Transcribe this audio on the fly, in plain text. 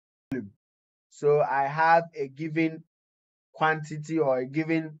So I have a given quantity or a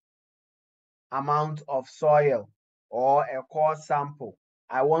given amount of soil or a core sample.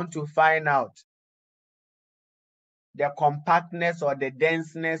 I want to find out the compactness or the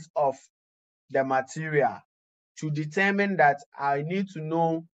denseness of the material. To determine that, I need to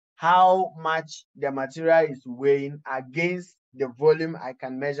know how much the material is weighing against the volume I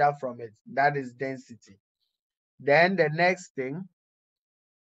can measure from it. That is density. Then the next thing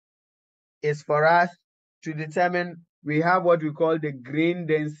is for us to determine, we have what we call the grain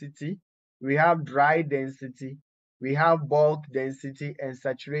density, we have dry density, we have bulk density, and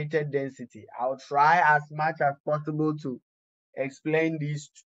saturated density. I'll try as much as possible to explain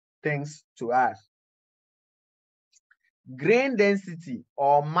these things to us. Grain density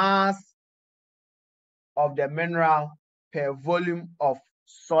or mass of the mineral per volume of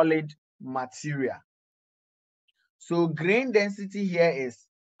solid material. So grain density here is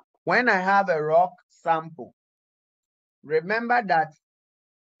when I have a rock sample. Remember that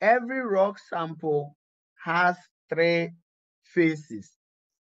every rock sample has three phases.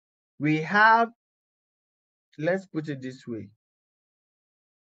 We have, let's put it this way.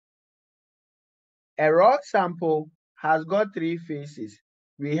 A rock sample has got three phases.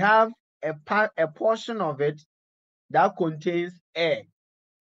 We have a portion of it that contains air.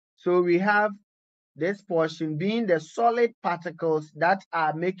 So we have this portion being the solid particles that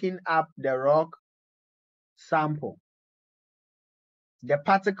are making up the rock sample. The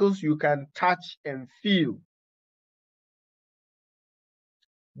particles you can touch and feel.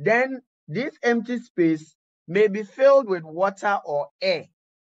 Then this empty space may be filled with water or air.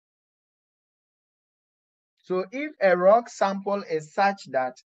 So if a rock sample is such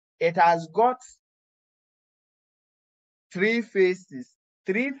that it has got three phases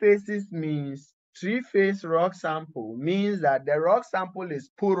means three-phase rock sample means that the rock sample is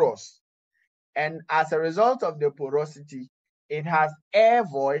porous, and as a result of the porosity, it has air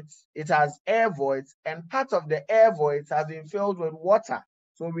voids, and part of the air voids has been filled with water.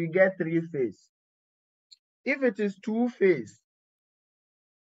 So we get three-phase. If it is two-phase,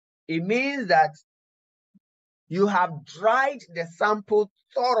 it means that you have dried the sample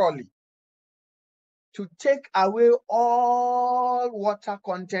thoroughly to take away all water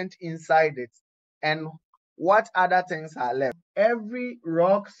content inside it. And what other things are left? Every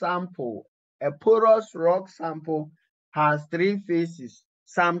rock sample, a porous rock sample, has three phases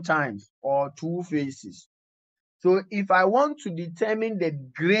sometimes, or two phases. So if I want to determine the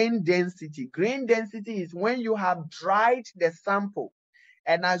grain density is when you have dried the sample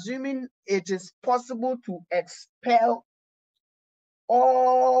and assuming it is possible to expel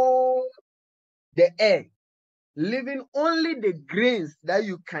all the air, leaving only the grains that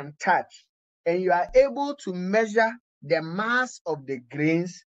you can touch, and you are able to measure the mass of the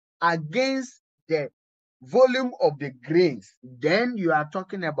grains against the volume of the grains, then you are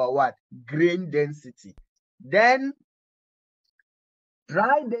talking about what? Grain density. Then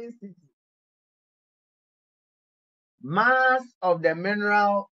dry density, mass of the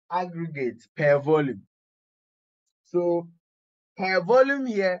mineral aggregate per volume. So per volume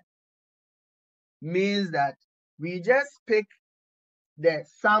here means that we just pick the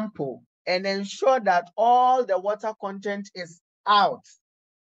sample and ensure that all the water content is out.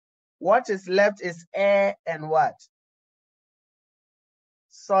 What is left is air and what?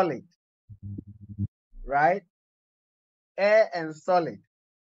 Solid, right? Air and solid.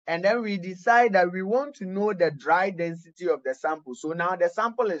 And then we decide that we want to know the dry density of the sample. So now the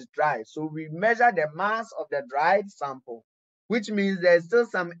sample is dry. So we measure the mass of the dried sample, which means there's still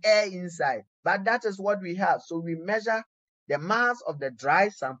some air inside, but that is what we have. So we measure the mass of the dry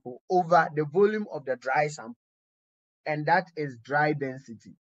sample over the volume of the dry sample, and that is dry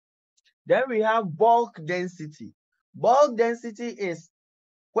density. Then we have bulk density. Bulk density is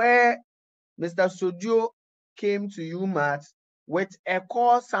where Mr. Sodio came to UMass with a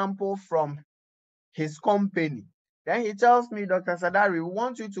core sample from his company. Then he tells me, Dr. Sadari, we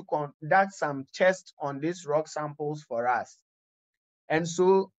want you to conduct some tests on these rock samples for us. And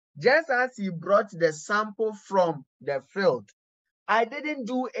so just as he brought the sample from the field, I didn't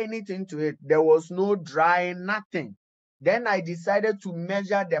do anything to it. There was no drying, nothing. Then I decided to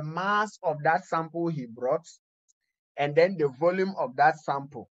measure the mass of that sample he brought and then the volume of that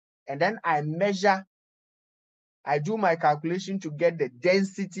sample. And then I do my calculation to get the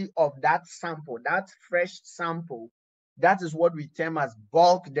density of that sample, that fresh sample. That is what we term as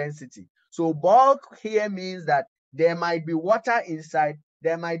bulk density. So bulk here means that there might be water inside,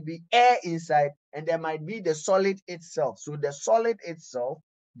 there might be air inside, and there might be the solid itself. So the solid itself,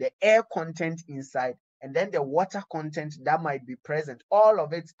 the air content inside, and then the water content that might be present. All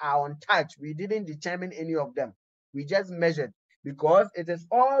of it are untouched. We didn't determine any of them. We just measured, because it is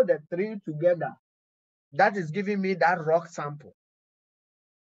all the three together that is giving me that rock sample.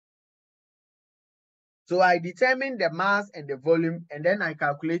 So I determine the mass and the volume, and then I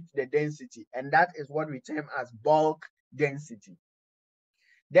calculate the density, and that is what we term as bulk density.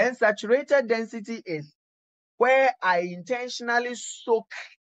 Then saturated density is where I intentionally soak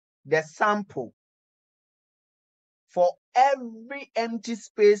the sample for every empty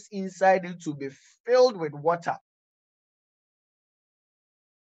space inside it to be filled with water,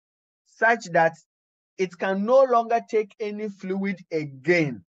 such that it can no longer take any fluid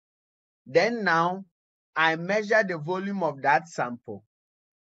again. Then now I measure the volume of that sample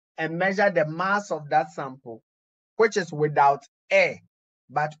and measure the mass of that sample, which is without air,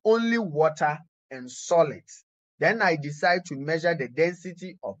 but only water and solids. Then I decide to measure the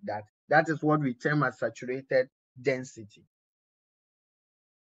density of that. That is what we term as saturated density.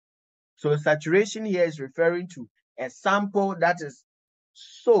 So saturation here is referring to a sample that is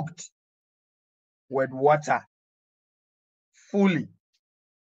soaked with water fully.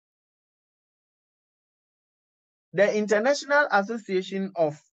 The International Association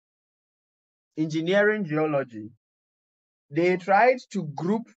of Engineering Geology, they tried to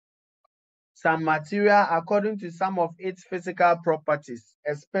group some material according to some of its physical properties,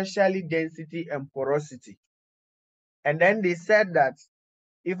 especially density and porosity. And then they said that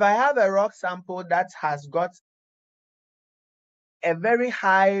if I have a rock sample that has got a very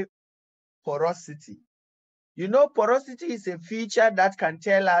high porosity, you know, porosity is a feature that can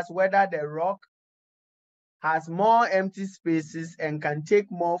tell us whether the rock has more empty spaces and can take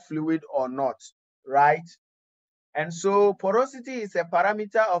more fluid or not, right? And so porosity is a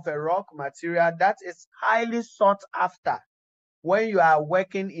parameter of a rock material that is highly sought after when you are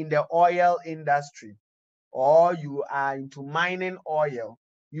working in the oil industry or you are into mining oil.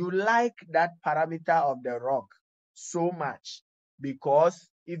 You like that parameter of the rock so much, because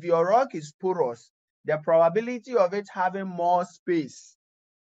if your rock is porous, the probability of it having more space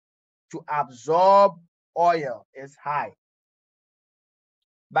to absorb oil is high.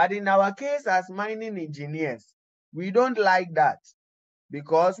 But in our case as mining engineers, we don't like that,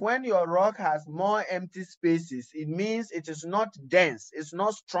 because when your rock has more empty spaces, it means it is not dense, it's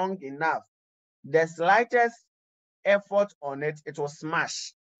not strong enough. The slightest effort on it, it will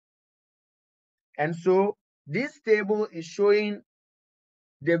smash. And so this table is showing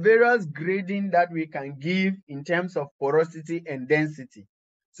the various grading that we can give in terms of porosity and density.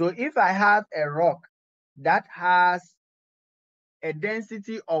 So if I have a rock that has a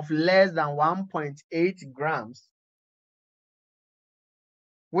density of less than 1.8 grams,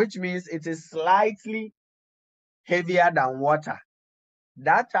 which means it is slightly heavier than water,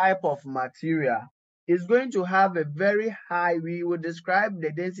 that type of material is going to have a very high, we would describe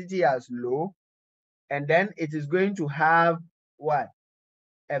the density as low, and then it is going to have what?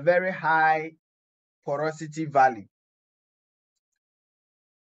 A very high porosity value.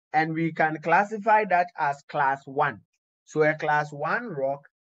 And we can classify that as class 1. So a class 1 rock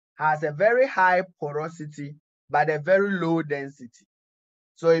has a very high porosity but a very low density.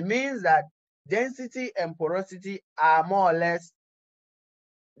 So it means that density and porosity are more or less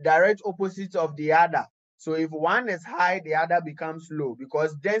direct opposites of the other. So if one is high, the other becomes low,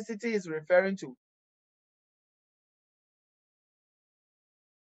 because density is referring to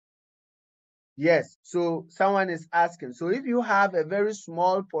yes. So someone is asking, so if you have a very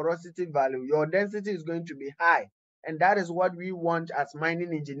small porosity value, your density is going to be high. And that is what we want as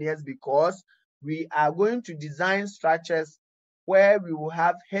mining engineers, because we are going to design structures where we will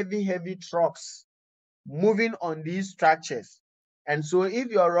have heavy trucks moving on these structures. And so if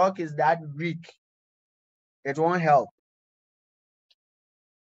your rock is that weak, it won't help.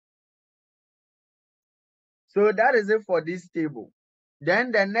 So that is it for this table.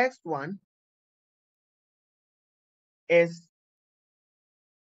 Then the next one is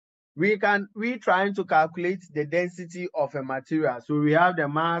we trying to calculate the density of a material. So we have the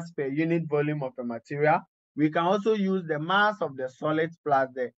mass per unit volume of a material. We can also use the mass of the solid plus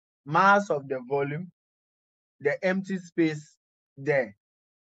the mass of the volume, the empty space there,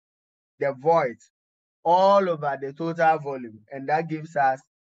 the void, all over the total volume, and that gives us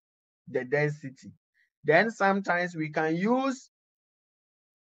the density. Then sometimes we can use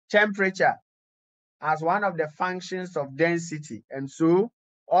temperature as one of the functions of density. And so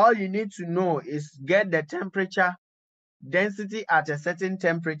all you need to know is get the temperature. Density at a certain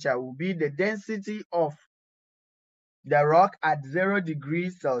temperature will be the density of the rock at 0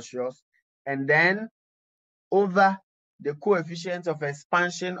 degrees Celsius, and then over the coefficient of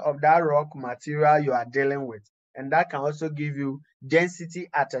expansion of that rock material you are dealing with. And that can also give you density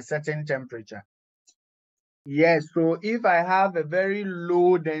at a certain temperature. Yes, so if I have a very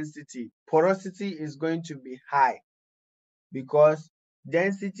low density, porosity is going to be high, because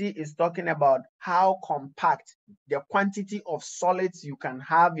density is talking about how compact the quantity of solids you can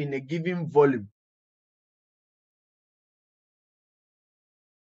have in a given volume.